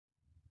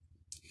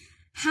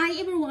Hi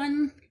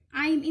everyone,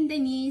 I'm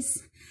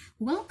Denise.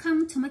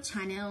 Welcome to my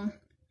channel.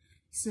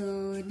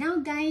 So now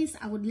guys,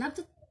 I would love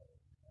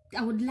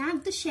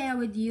to share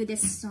with you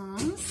this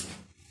songs.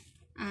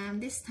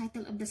 This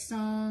title of the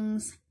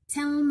songs,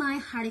 Tell My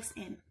Heartaches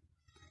End.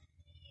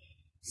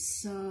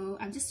 So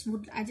I just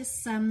would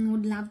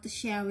love to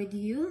share with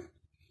you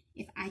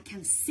if I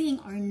can sing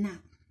or not.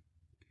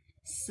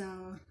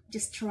 So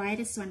just try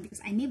this one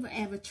because I never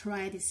ever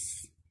tried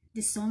this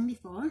song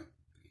before.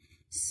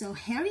 So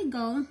here we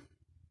go.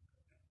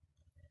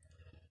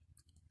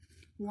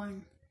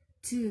 1,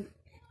 2,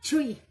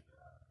 3.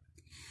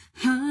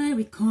 I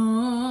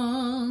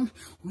recall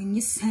when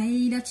you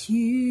say that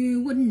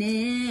you would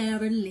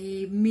never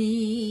leave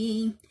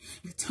me.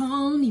 You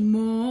told me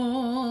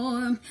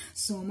more,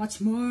 so much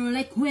more,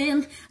 like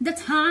when the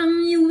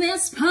time you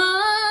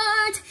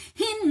whispered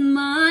in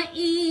my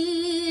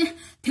ear,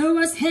 there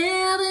was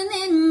heaven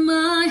in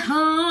my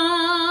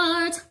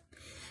heart.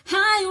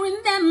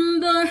 I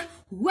remember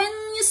when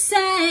you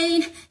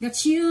said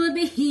that you'd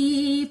be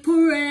here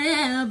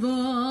forever.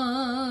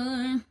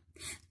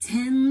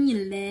 Then you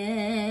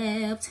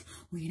left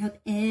without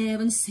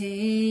even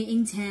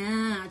saying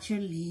that you're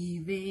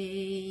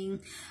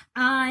leaving.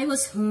 I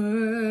was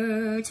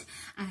hurt,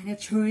 and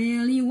it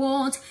really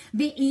won't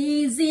be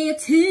easy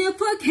to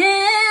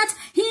forget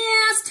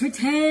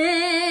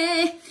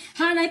yesterday.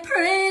 And I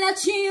pray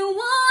that you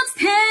won't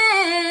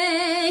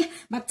stay,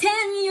 but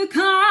then you're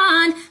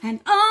gone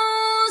and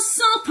oh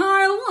so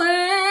far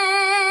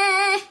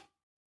away.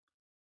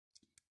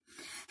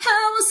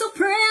 I was so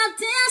proud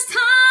this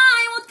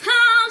time would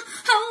come.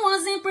 I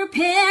wasn't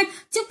prepared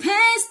to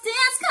face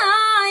this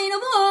kind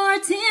of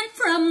hurting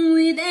from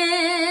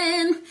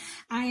within.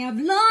 I have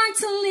learned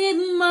to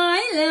live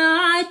my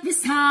life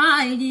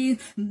beside you.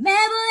 Maybe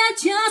I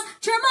just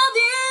dream of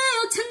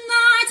you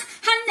tonight,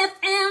 and if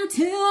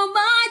into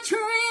my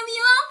dream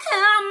you'll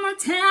come and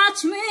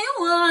touch me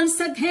once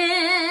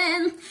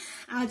again.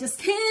 I'll just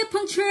keep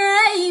on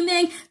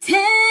dreaming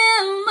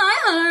till my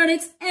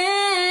heartaches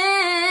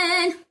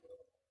end.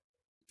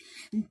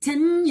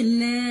 Then you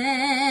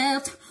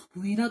left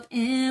without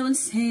even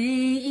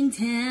saying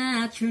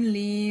that you're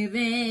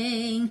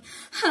leaving.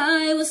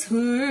 I was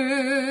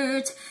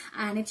hurt,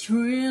 and it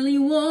really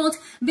won't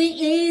be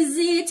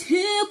easy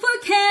to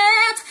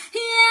forget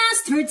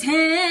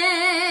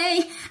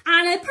yesterday.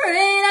 And I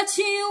pray that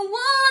you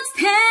won't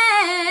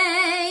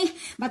stay,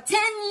 but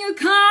then you're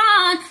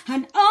gone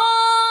and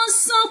oh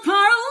so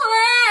far away.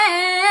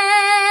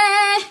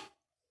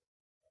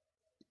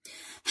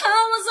 I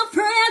was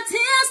afraid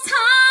this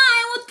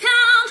time would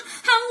come.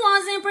 I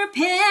wasn't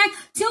prepared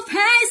to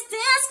face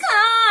this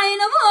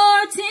kind of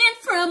hurting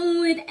from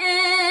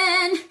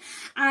within.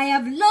 I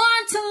have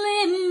learned to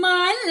live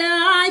my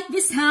life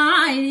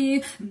beside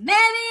you.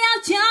 Maybe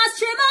I'll just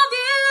dream of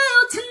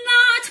you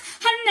tonight,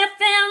 and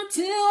if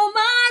into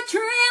my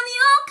dream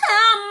you'll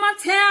come and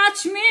touch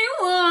me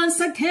once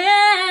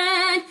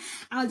again.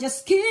 I'll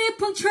just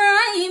keep on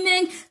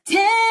dreaming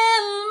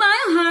till my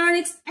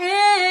heartaches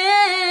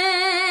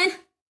end.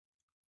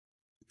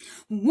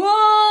 Whoa, I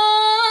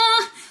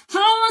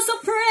was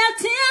afraid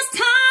this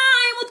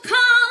time would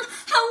come.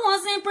 I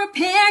wasn't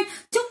prepared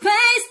to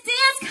face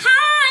this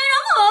kind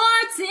of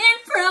hurting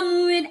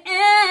from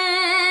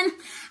within.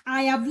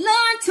 I have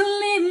learned to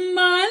live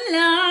my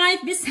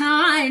life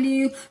beside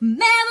you.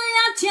 Maybe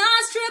I'll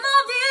just dream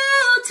of you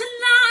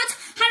tonight,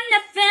 and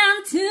if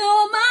into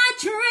my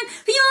dream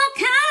you'll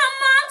come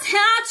and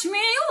touch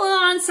me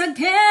once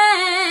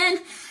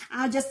again.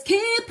 I'll just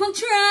keep on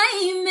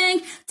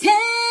dreaming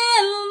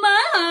till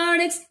my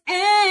heartaches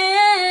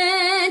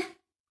end.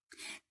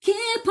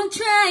 Keep on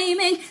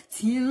dreaming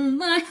till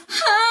my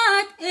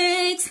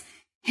heartaches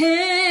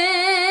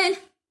end.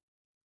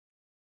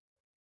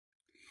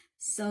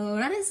 So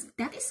that is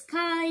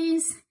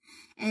guys,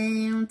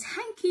 and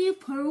thank you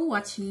for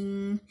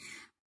watching.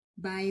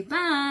 Bye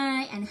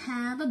bye and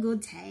have a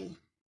good day.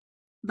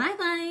 Bye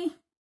bye.